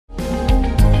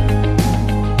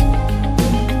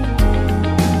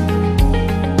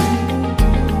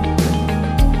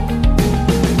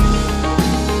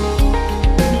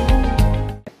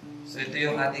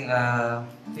ating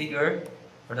figure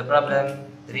for the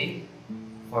problem 3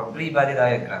 for free body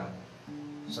diagram.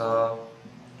 So,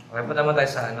 okay, punta naman tayo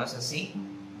sa C.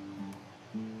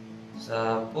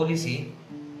 Sa pulley C.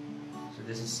 So,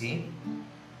 this is C.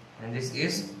 And this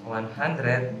is 100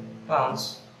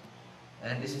 pounds.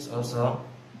 And this is also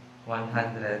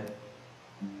 100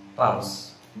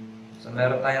 pounds. So,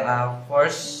 meron tayong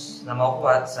force na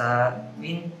makukuha sa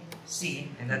pin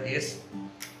C. And that is,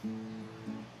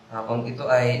 kung ito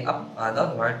ay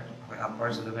downward, okay,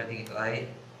 upward, so dumating ito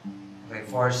ay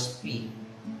force P.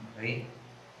 Okay?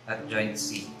 At joint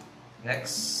C.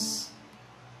 Next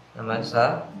naman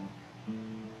sa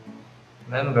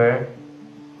member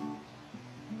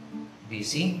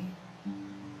BC.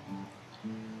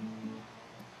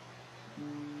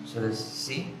 So this is C.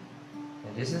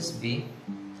 And this is B.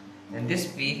 And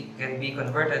this P can be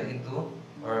converted into,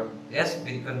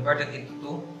 be converted into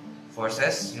two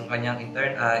forces, yung kanyang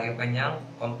yung kanyang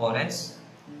components.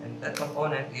 And that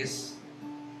component is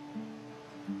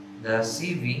the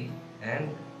CV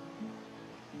and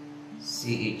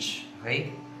CH.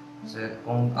 Okay? So,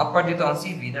 kung upward dito ang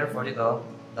CV, therefore dito,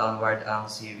 downward ang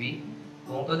CV.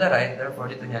 Kung to the right,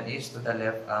 therefore dito niyan is to the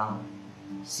left ang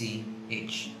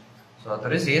CH. So, to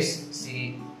resist,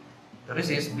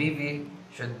 BV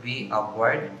should be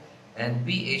upward and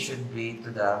BA should be to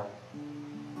the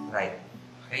right.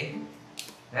 Okay?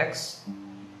 Next.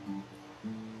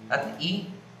 At E.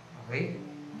 Okay?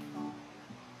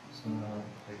 So,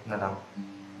 wait na lang.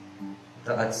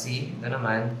 Ito at C. Ito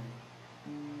naman.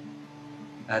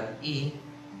 At E.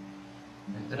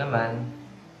 Ito naman.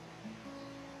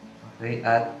 Okay,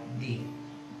 at D.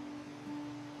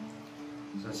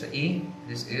 So, sa E,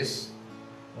 this is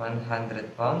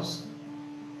 100 pounds.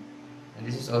 And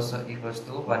this is also equals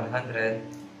to 100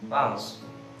 pounds.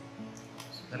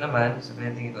 So, ito naman,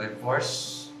 sabihin natin ito ay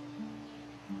force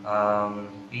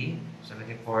P. Sabihin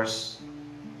natin force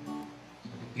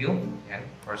Q. Yan,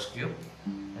 force Q.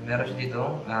 And meron siya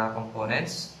ditong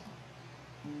components.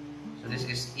 So, this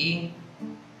is E,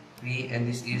 P, and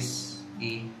this is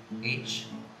E, H.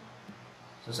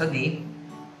 So, sa D,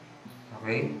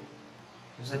 okay?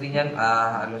 So, sa D niyan,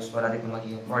 halos wala dito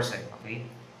magiging force, okay?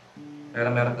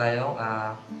 Pero meron tayong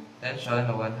tension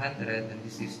na 100, and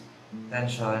this is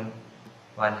tension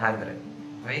 100,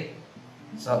 okay?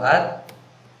 So, at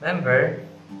member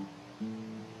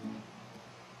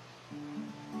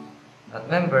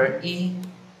E,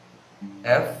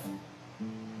 F.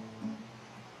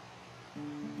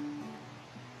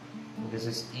 This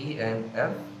is E and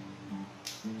F.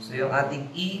 So, yung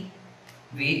ating E,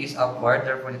 V is upward,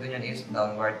 therefore dito niyan is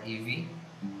downward EV.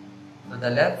 To the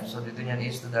left, so dito niyan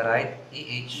is to the right,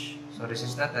 EH. So,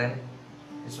 resist natin.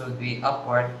 This will be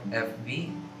upward,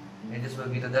 FB. And this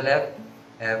will be to the left,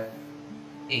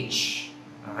 FH.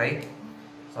 Okay?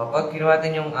 So, pag kinuha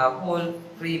natin yung full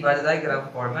free body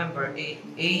diagram for member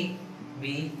A,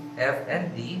 B, F,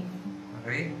 and D.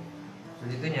 Okay?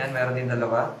 So, dito niyan, meron din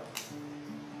dalawa.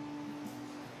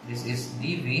 This is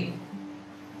DV.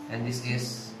 And this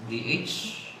is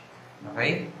DH.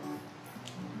 Okay?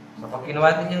 So, pag kinuha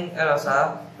natin yung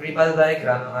sa free body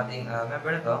diagram ng ating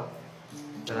member na to,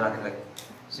 ito na natin lagi.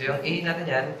 So, yung A natin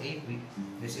yan, AB,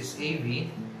 this is AB,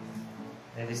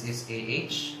 and this is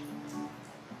AH.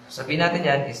 Sabihin natin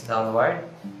yan is downward,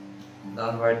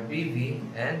 downward BB,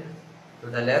 and to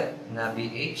the left na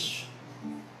BH.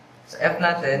 Sa F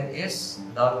natin is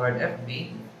downward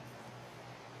FB,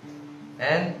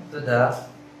 and to the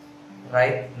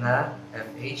right na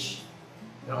FH.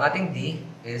 Yung ating D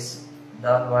is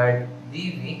downward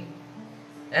DV,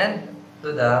 and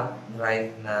to the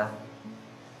right na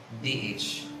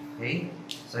DH. Okay?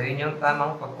 So, yun yung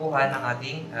tamang pagkuha ng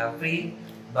ating free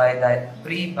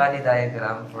body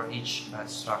diagram for each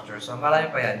structure. So, marami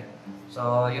pa yan.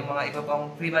 So, yung mga iba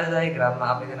pang free body diagram,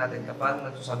 ma-apply natin kapag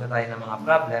nagsusolve tayo ng mga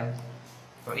problem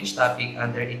for each topic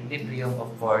under equilibrium of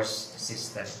force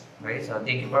system. Okay? So,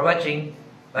 thank you for watching.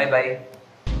 Bye-bye.